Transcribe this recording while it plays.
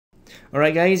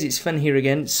Alright guys, it's Fen here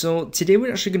again. So today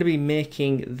we're actually going to be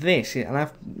making this, and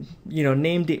I've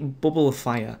named it Bubble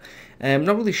Fire. I'm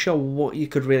not really sure what you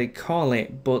could really call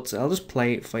it, but I'll just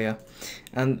play it for you,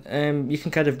 and you can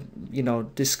kind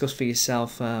of discuss for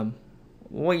yourself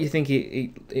what you think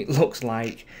it looks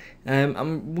like,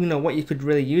 and what you could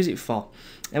really use it for.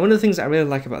 And one of the things that I really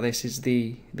like about this is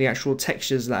the actual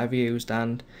textures that I've used,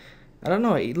 and I don't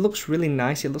know, it looks really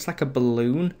nice. It looks like a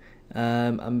balloon.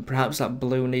 And perhaps that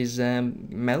balloon is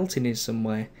melting in some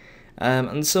way,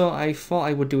 and so I thought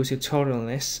I would do a tutorial on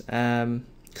this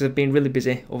because I've been really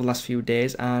busy over the last few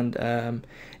days, and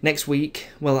next week,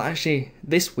 well actually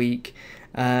this week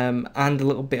and a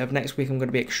little bit of next week, I'm going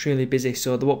to be extremely busy,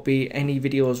 so there won't be any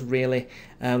videos really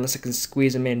unless I can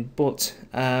squeeze them in. But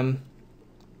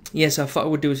yes, I thought I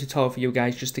would do a tutorial for you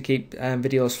guys just to keep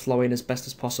videos flowing as best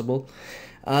as possible.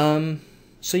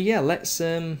 So yeah, let's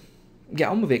get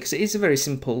on with it, because it is a very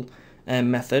simple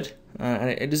method, and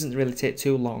it doesn't really take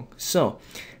too long. So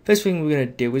first thing we're going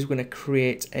to do is we're going to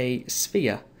create a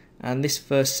sphere, and this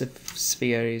first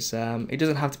sphere is it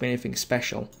doesn't have to be anything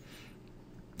special.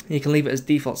 You can leave it as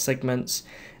default segments.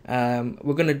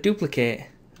 We're going to duplicate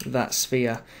that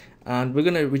sphere, and we're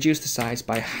going to reduce the size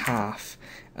by half,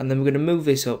 and then we're going to move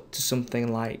this up to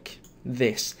something like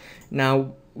this.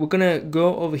 Now we're going to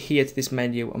go over here to this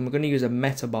menu, and we're going to use a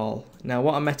meta ball. Now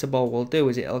what a meta ball will do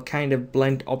is it'll kind of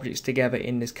blend objects together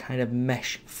in this kind of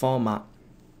mesh format.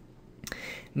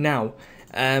 Now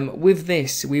with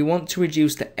this, we want to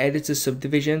reduce the editor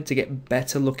subdivision to get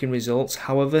better looking results.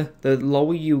 However, the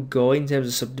lower you go in terms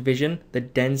of subdivision, the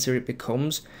denser it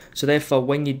becomes. So therefore,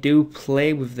 when you do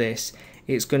play with this,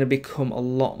 it's going to become a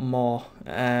lot more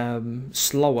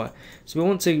slower. So we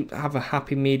want to have a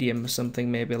happy medium or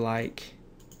something, maybe like,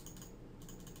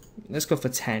 let's go for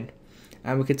 10,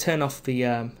 and we can turn off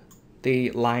the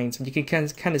lines, and you can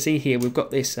kind of see here we've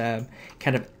got this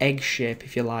kind of egg shape,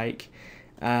 if you like,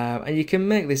 and you can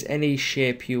make this any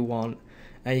shape you want,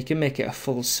 and you can make it a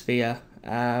full sphere.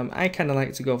 I kind of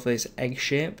like to go for this egg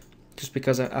shape just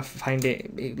because I find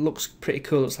it looks pretty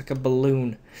cool. It looks like a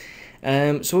balloon.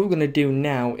 So what we're going to do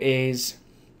now is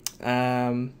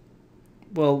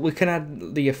well, we can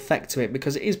add the effect to it,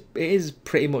 because it is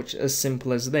pretty much as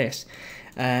simple as this.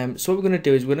 So what we're going to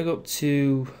do is we're going to go up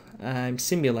to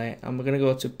simulate, and we're going to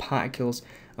go to particles,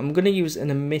 and we're going to use an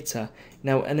emitter.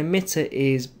 Now an emitter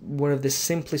is one of the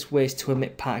simplest ways to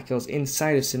emit particles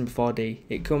inside of Cinema 4D.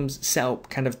 It comes set up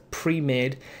kind of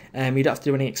pre-made, you don't have to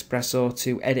do any espresso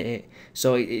to edit it,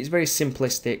 so it's very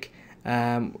simplistic.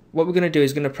 What we're going to do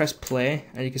is going to press play,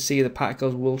 and you can see the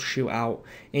particles will shoot out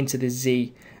into the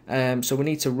Z. So we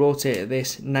need to rotate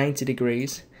this 90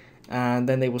 degrees, and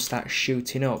then they will start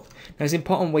shooting up. Now it's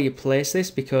important where you place this,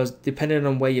 because depending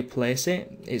on where you place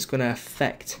it, it's going to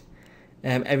affect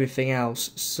everything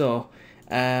else. So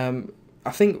I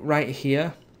think right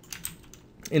here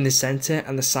in the center,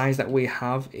 and the size that we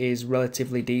have is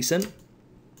relatively decent.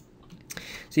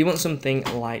 So you want something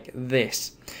like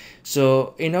this.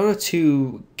 So in order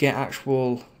to get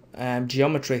actual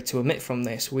geometry to emit from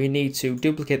this, we need to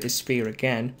duplicate this sphere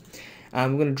again,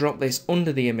 and we're going to drop this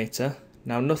under the emitter.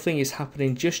 Now nothing is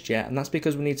happening just yet, and that's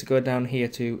because we need to go down here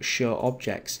to show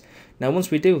objects. Now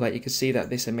once we do that, you can see that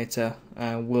this emitter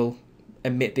will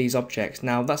emit these objects.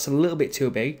 Now that's a little bit too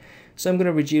big, so I'm going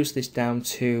to reduce this down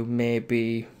to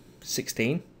maybe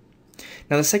 16.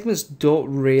 Now the segments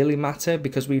don't really matter,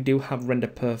 because we do have render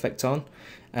perfect on,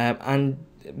 and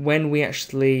when we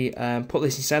actually put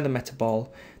this inside the meta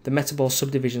ball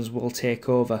subdivisions will take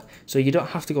over, so you don't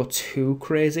have to go too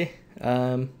crazy,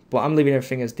 but I'm leaving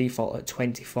everything as default at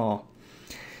 24.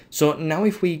 So now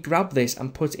if we grab this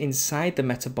and put it inside the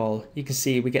meta ball, you can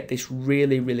see we get this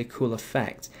really cool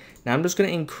effect. Now I'm just going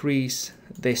to increase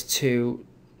this to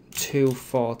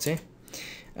 240,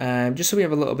 just so we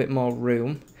have a little bit more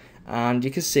room, and you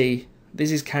can see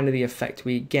this is kind of the effect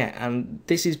we get, and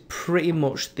this is pretty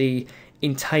much the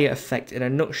entire effect in a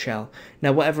nutshell.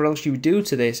 Now whatever else you do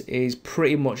to this is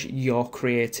pretty much your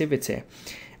creativity.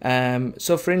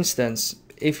 So for instance,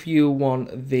 if you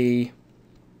want the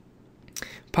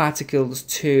particles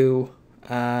to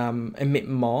emit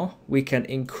more, we can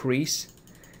increase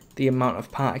the amount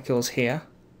of particles here,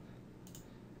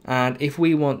 and if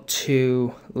we want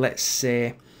to, let's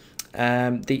say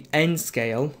the end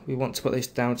scale, we want to put this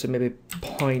down to maybe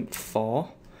 0.4.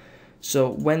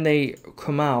 So when they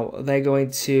come out, they're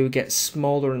going to get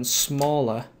smaller and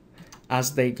smaller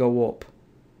as they go up,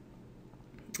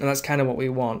 and that's kind of what we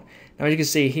want. Now as you can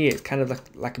see here, it's kind of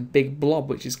like a big blob,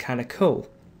 which is kind of cool.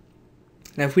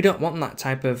 Now if we don't want that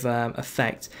type of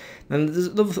effect, then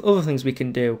there's other things we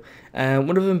can do.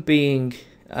 One of them being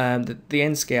the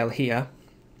end scale here.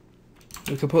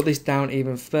 We can put this down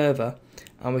even further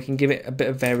and we can give it a bit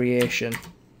of variation.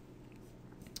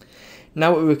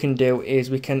 Now what we can do is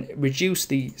we can reduce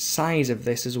the size of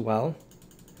this as well.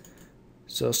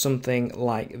 So something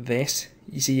like this.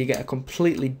 You see you get a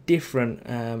completely different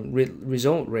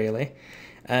result really.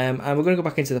 And we're going to go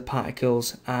back into the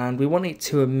particles and we want it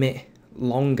to emit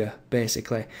longer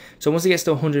basically. So once it gets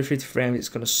to 150 frames it's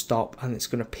going to stop and it's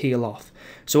going to peel off.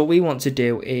 So what we want to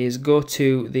do is go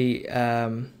to the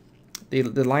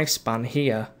lifespan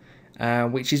here,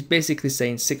 which is basically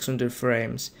saying 600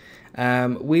 frames.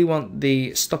 We want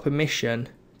the stop emission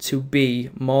to be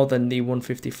more than the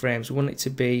 150 frames. We want it to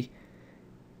be,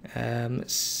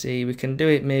 let's see, we can do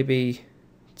it maybe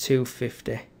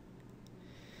 250.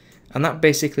 And that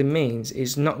basically means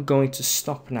it's not going to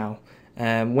stop now.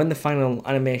 When the final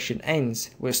animation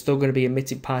ends, we're still going to be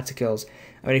emitting particles.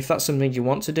 I mean, if that's something you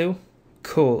want to do,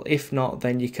 cool. If not,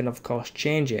 then you can of course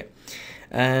change it.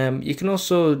 You can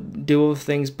also do other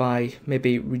things by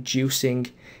maybe reducing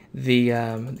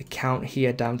the count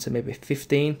here down to maybe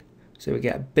 15, so we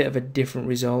get a bit of a different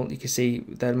result. You can see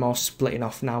they're more splitting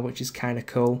off now, which is kind of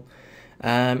cool.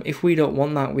 If we don't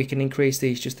want that, we can increase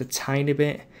these just a tiny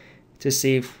bit to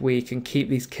see if we can keep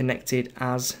these connected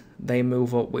as they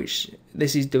move up, which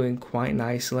this is doing quite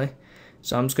nicely.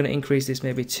 So I'm just going to increase this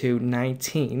maybe to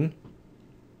 19.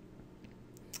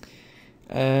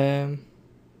 And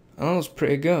that was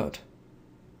pretty good.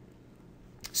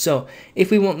 So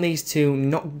if we want these to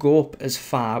not go up as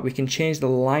far, we can change the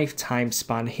lifetime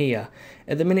span here.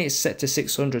 At the minute it's set to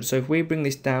 600, so if we bring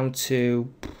this down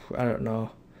to, I don't know,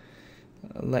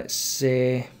 let's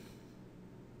say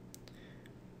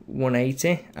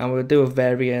 180, and we'll do a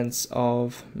variance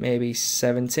of maybe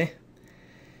 70,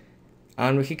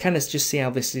 and we can kind of just see how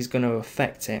this is going to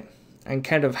affect it and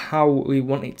kind of how we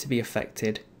want it to be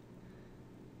affected.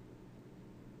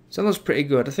 So that's pretty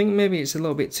good. I think maybe it's a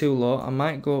little bit too low. I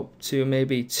might go up to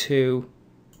maybe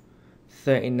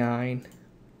 239.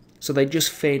 So they just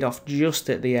fade off just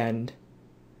at the end.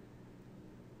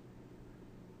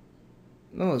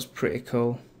 That was pretty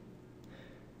cool.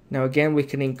 Now again, we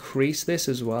can increase this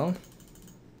as well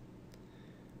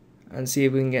and see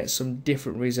if we can get some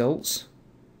different results.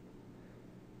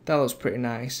 That looks pretty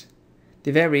nice.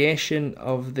 The variation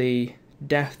of the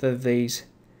depth of these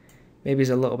maybe is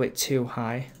a little bit too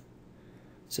high.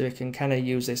 So we can kind of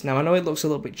use this. Now I know it looks a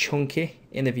little bit chunky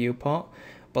in the viewport,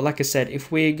 but like I said,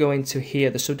 if we go into here,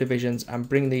 the subdivisions, and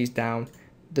bring these down,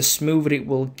 the smoother it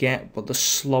will get, but the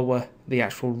slower the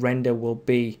actual render will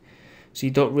be. So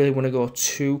you don't really want to go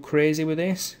too crazy with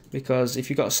this, because if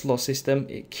you've got a slow system,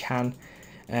 it can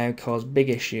cause big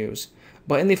issues.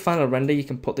 But in the final render, you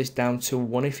can put this down to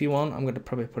 1 if you want. I'm going to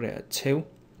probably put it at 2.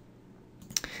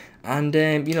 And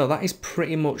you know, that is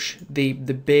pretty much the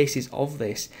basis of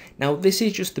this. Now this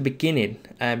is just the beginning,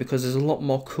 because there's a lot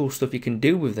more cool stuff you can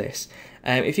do with this.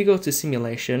 If you go to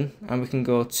simulation, and we can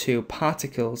go to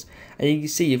particles, and you can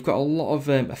see you've got a lot of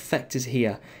effectors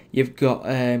here. You've got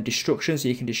destruction, so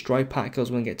you can destroy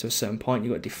particles when you get to a certain point.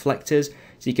 You've got deflectors,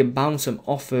 so you can bounce them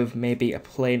off of maybe a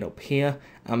plane up here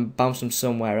and bounce them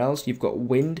somewhere else. You've got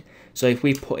wind, so if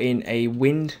we put in a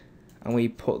wind and we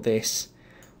put this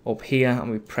up here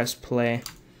and we press play,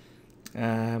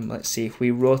 let's see, if we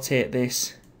rotate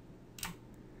this,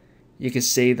 you can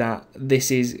see that this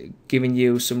is giving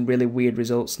you some really weird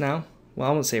results now. Well,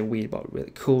 I won't say weird, but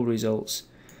really cool results.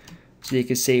 So you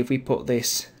can see if we put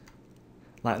this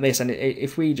like this, and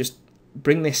if we just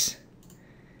bring this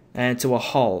to a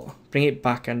halt, bring it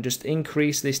back and just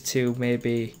increase this to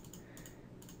maybe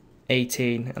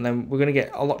 18, and then we're going to get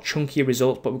a lot chunkier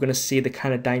results, but we're going to see the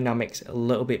kind of dynamics a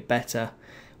little bit better,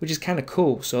 which is kind of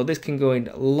cool. So this can go in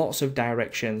lots of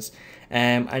directions,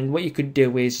 and what you could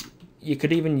do is you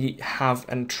could even have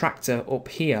an attractor up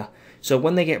here, so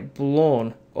when they get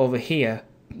blown over here,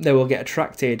 they will get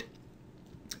attracted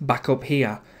back up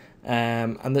here,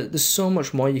 and there's so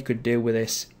much more you could do with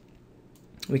this.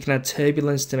 We can add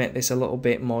turbulence to make this a little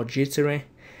bit more jittery,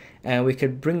 and we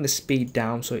could bring the speed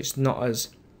down so it's not as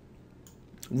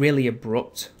really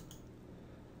abrupt,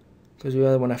 because we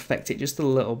really want to affect it just a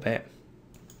little bit.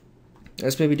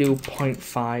 Let's maybe do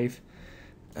 0.5,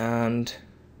 and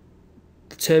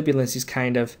the turbulence is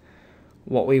kind of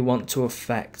what we want to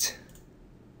affect.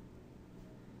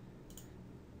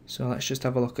 So let's just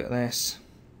have a look at this.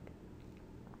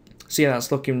 So yeah,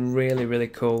 that's looking really, really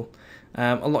cool.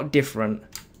 A lot different.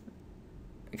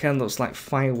 It kind of looks like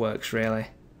fireworks, really.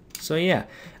 So yeah,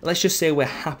 let's just say we're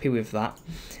happy with that.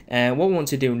 What we want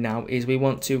to do now is we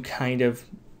want to kind of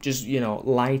just, you know,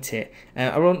 light it.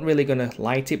 I wasn't really going to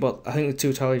light it, but I think the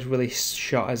tutorial is really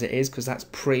short as it is, because that's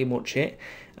pretty much it.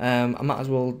 I might as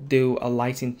well do a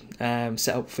lighting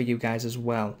setup for you guys as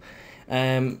well. So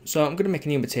I'm going to make a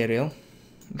new material,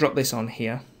 drop this on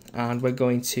here, and we're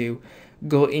going to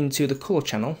go into the color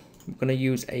channel. We're going to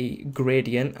use a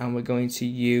gradient, and we're going to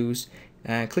use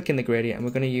click in the gradient, and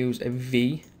we're going to use a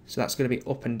V. So that's going to be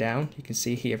up and down. You can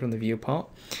see here from the viewport,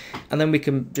 and then we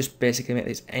can just basically make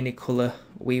this any color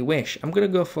we wish. I'm going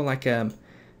to go for like a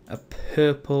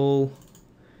purple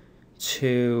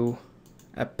to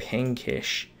a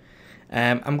pinkish.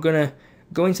 I'm going to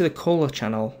go into the color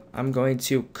channel. I'm going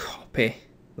to copy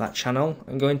that channel.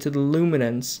 I'm going to the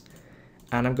luminance,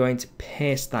 and I'm going to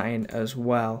paste that in as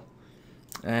well.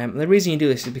 The reason you do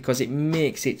this is because it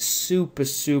makes it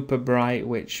super bright,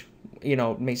 which, you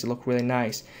know, makes it look really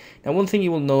nice. Now, one thing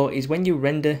you will note is when you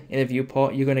render in a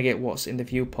viewport, you're going to get what's in the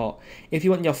viewport. If you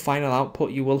want your final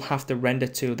output, you will have to render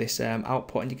to this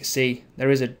output, and you can see there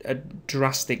is a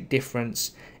drastic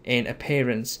difference in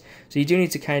appearance. So you do need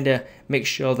to kind of make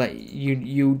sure that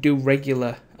you do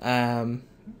regular, I'd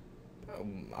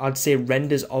say,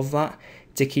 renders of that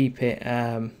to keep it,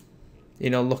 you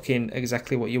know, looking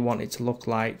exactly what you want it to look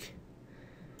like.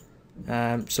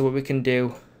 So what we can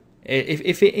do,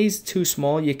 if it is too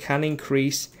small, you can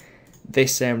increase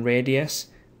this radius,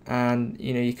 and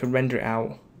you know, you can render it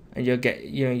out, and you'll get,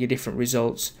 you know, your different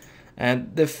results.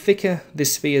 And the thicker the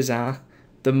spheres are,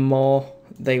 the more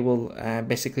they will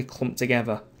basically clump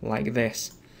together like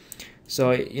this.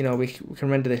 So, you know, we can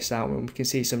render this out, and we can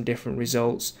see some different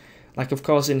results. Like, of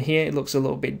course, in here it looks a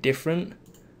little bit different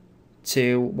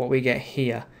to what we get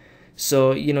here.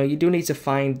 So, you know, you do need to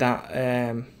find that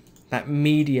that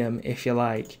medium, if you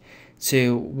like,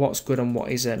 to what's good and what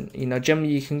isn't. You know,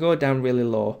 generally you can go down really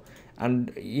low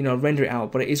and, you know, render it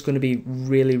out, but it is going to be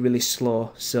really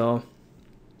slow. So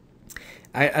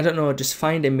I don't know, just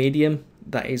find a medium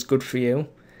that is good for you,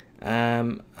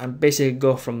 and basically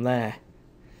go from there.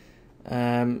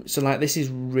 So like, this is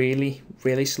really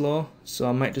slow, so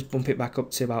I might just bump it back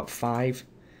up to about 5,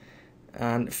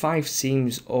 and 5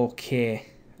 seems okay.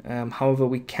 However,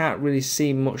 we can't really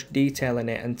see much detail in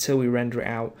it until we render it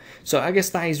out. So I guess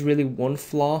that is really one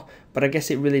flaw, but I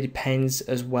guess it really depends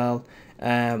as well,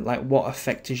 like what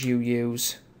effectors you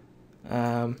use.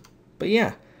 But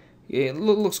yeah, it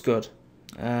looks good.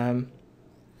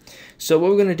 So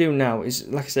what we're going to do now is,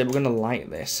 like I said, we're going to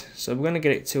light this. So we're going to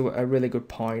get it to a really good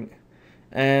point.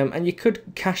 And you could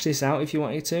cache this out if you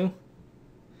wanted to.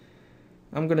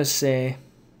 I'm going to say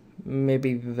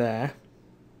maybe there.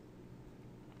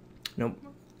 Nope,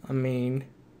 I mean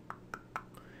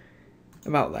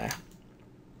about there.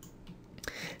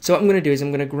 So what I'm going to do is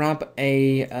I'm going to grab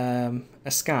a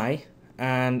sky,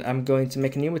 and I'm going to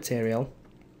make a new material,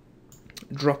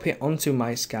 drop it onto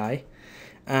my sky,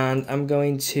 and I'm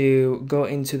going to go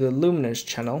into the Luminance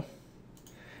channel,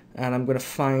 and I'm going to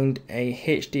find a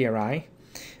HDRI.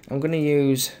 I'm going to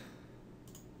use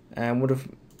one of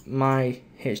my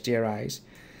HDRIs.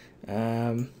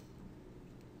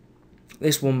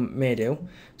 This one may do.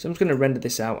 So I'm just going to render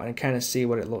this out and kind of see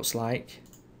what it looks like.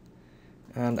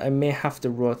 And I may have to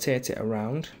rotate it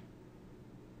around,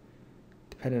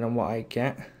 depending on what I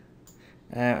get.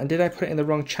 And did I put it in the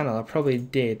wrong channel? I probably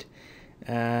did.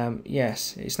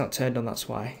 Yes, it's not turned on, that's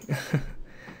why.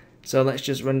 So let's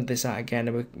just render this out again,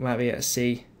 and we might be able to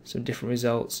see some different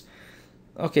results.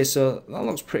 Okay, so that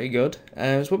looks pretty good.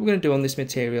 So what we're going to do on this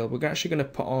material, we're actually going to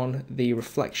put on the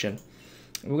reflection.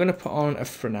 We're going to put on a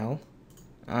Fresnel,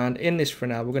 and in this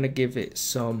Fresnel we're going to give it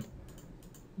some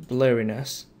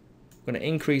blurriness. We're going to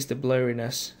increase the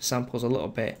blurriness samples a little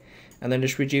bit, and then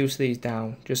just reduce these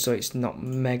down just so it's not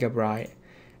mega bright,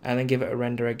 and then give it a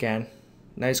render again.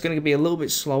 Now it's going to be a little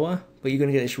bit slower, but you're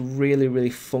going to get this really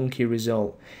funky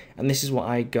result, and this is what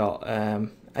I got.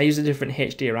 I use a different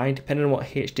HDRI. Depending on what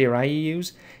HDRI you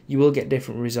use, you will get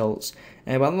different results.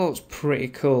 But that looks pretty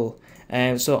cool.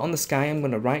 So on the sky, I'm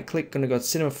going to right click, going to go to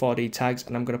Cinema 4D tags,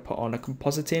 and I'm going to put on a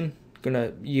Compositing. Going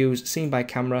to use Seen by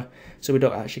Camera, so we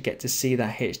don't actually get to see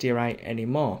that HDRI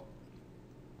anymore.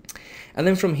 And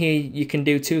then from here, you can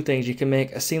do two things. You can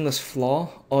make a seamless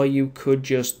floor, or you could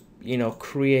just, you know,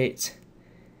 create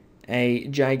a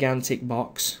gigantic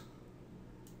box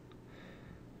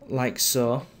like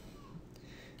so,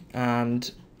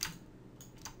 and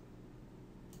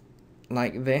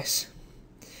like this.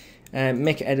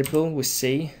 Make it editable with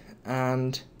C,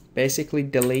 and basically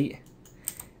delete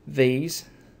these.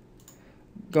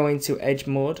 Go into edge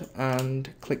mode and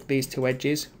click these two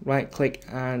edges, right click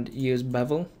and use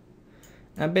bevel,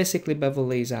 and basically bevel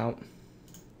these out.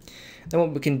 Then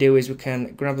what we can do is we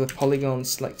can grab the polygon,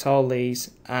 select all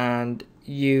these, and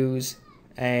use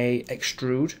a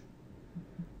extrude,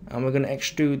 and we're going to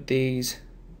extrude these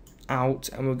out,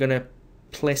 and we're going to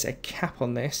place a cap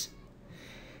on this,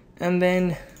 and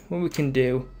then what we can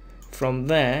do from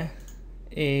there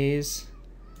is,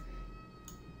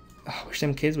 I wish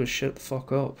them kids would shut the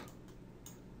fuck up.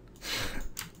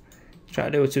 Try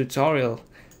to do a tutorial.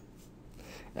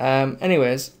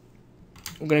 Anyways,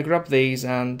 I'm going to grab these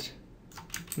and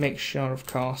make sure, of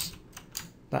course,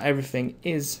 that everything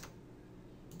is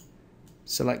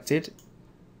selected.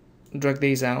 Drag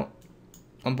these out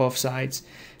on both sides,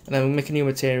 and then we'll make a new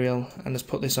material and just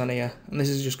put this on here, and this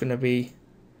is just going to be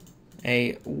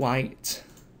a white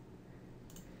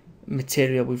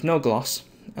material with no gloss,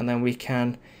 and then we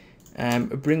can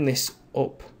bring this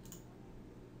up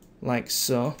like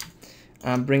so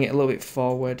and bring it a little bit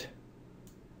forward,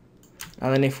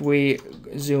 and then if we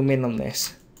zoom in on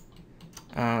this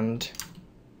and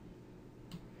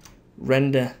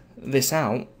render this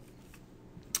out,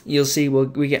 you'll see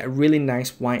we get a really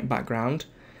nice white background,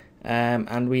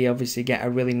 and we obviously get a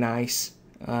really nice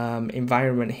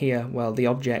environment here, well, the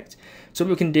object. So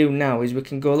what we can do now is we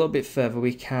can go a little bit further.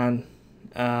 We can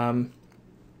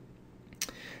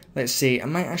let's see, I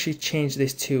might actually change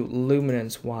this to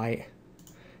Luminance white.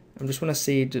 I just want to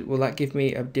see, will that give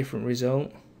me a different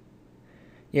result?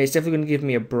 Yeah, it's definitely going to give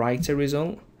me a brighter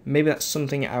result. Maybe that's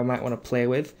something I might want to play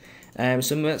with.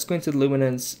 So let's go into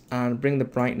Luminance and bring the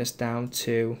brightness down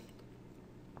to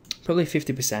probably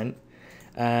 50%.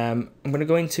 I'm going to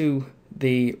go into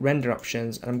the render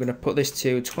options, and I'm going to put this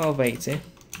to 1280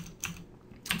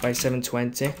 by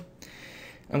 720.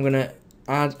 I'm going to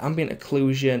add ambient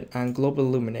occlusion and global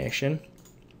illumination.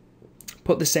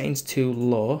 Put the settings to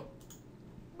low,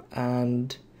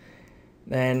 and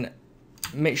then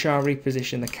make sure I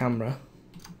reposition the camera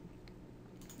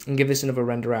and give this another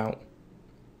render out.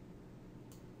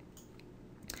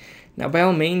 Now, by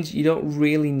all means, you don't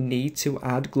really need to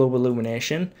add global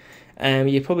illumination.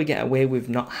 You probably get away with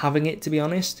not having it, to be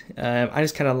honest. I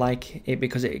just kind of like it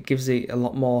because it gives it a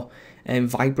lot more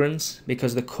vibrance,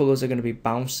 because the colours are going to be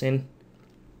bouncing,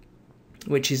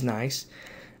 which is nice.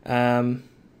 So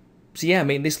yeah, I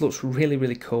mean, this looks really,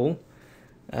 really cool.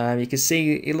 You can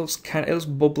see it looks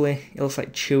bubbly. It looks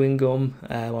like chewing gum,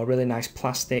 or really nice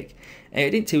plastic. It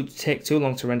didn't take too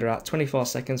long to render out, 24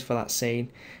 seconds for that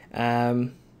scene.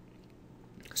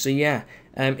 So yeah,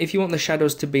 if you want the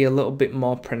shadows to be a little bit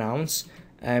more pronounced,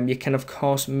 you can of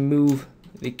course move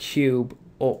the cube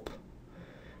up.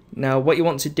 Now what you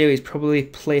want to do is probably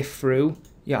play through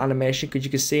your animation, because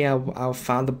you can see how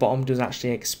far the bottom does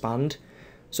actually expand.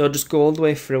 So just go all the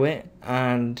way through it,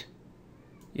 and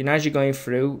as you're going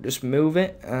through, just move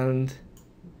it, and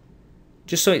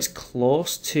just so it's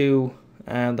close to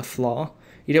the floor.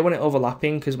 You don't want it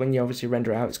overlapping, because when you obviously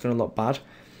render out, it's going to look bad.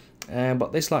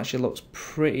 But this actually looks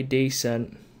pretty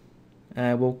decent.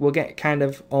 We'll get kind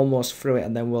of almost through it,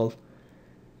 and then we'll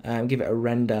give it a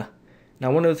render.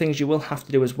 Now, one of the things you will have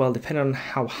to do as well, depending on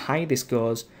how high this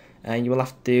goes, you will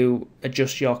have to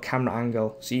adjust your camera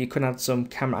angle. So you could add some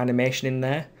camera animation in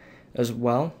there as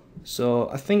well. So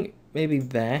I think maybe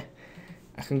there,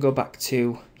 I can go back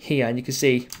to here, and you can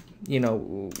see,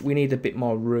 we need a bit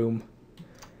more room.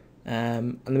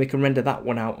 And then we can render that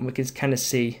one out, and we can kind of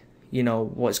see,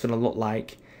 what it's going to look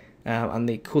like, and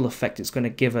the cool effect it's going to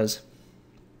give us,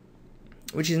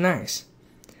 which is nice.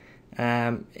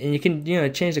 And you can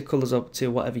change the colours up to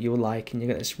whatever you like, and you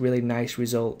get this really nice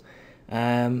result.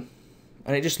 And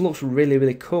it just looks really,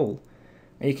 really cool.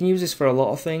 And you can use this for a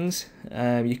lot of things.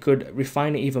 You could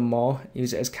refine it even more,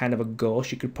 use it as kind of a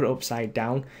ghost. You could put it upside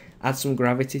down, add some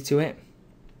gravity to it.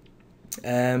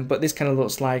 But this kind of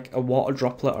looks like a water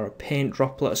droplet or a paint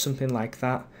droplet or something like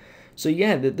that. So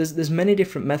yeah, there's many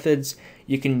different methods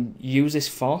you can use this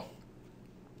for.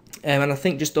 And I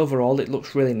think just overall it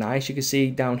looks really nice. You can see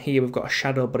down here we've got a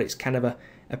shadow, but it's kind of a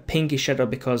pinky shadow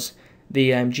because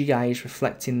the GI is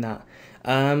reflecting that.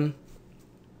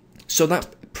 So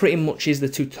that pretty much is the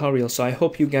tutorial. So I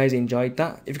hope you guys enjoyed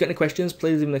that. If you've got any questions,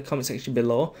 please leave them in the comment section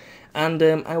below. And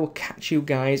I will catch you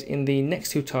guys in the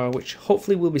next tutorial, which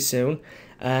hopefully will be soon.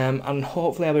 And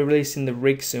hopefully I'll be releasing the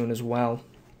rig soon as well.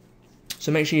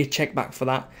 So make sure you check back for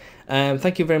that.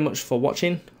 Thank you very much for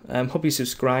watching. Hope you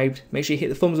subscribed. Make sure you hit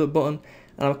the thumbs up button,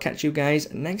 and I'll catch you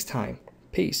guys next time.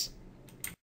 Peace.